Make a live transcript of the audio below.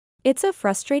It's a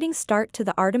frustrating start to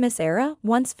the Artemis era,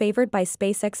 once favored by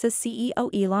SpaceX's CEO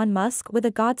Elon Musk with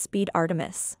a Godspeed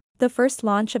Artemis. The first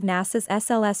launch of NASA's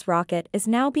SLS rocket is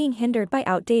now being hindered by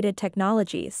outdated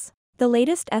technologies. The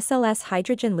latest SLS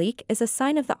hydrogen leak is a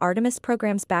sign of the Artemis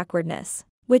program's backwardness,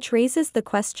 which raises the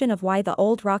question of why the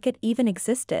old rocket even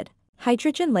existed.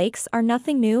 Hydrogen leaks are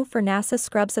nothing new for NASA.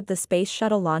 Scrubs of the Space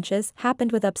Shuttle launches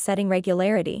happened with upsetting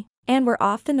regularity, and were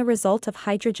often the result of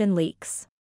hydrogen leaks.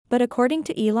 But according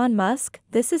to Elon Musk,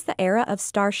 this is the era of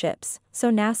starships,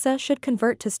 so NASA should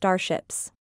convert to starships.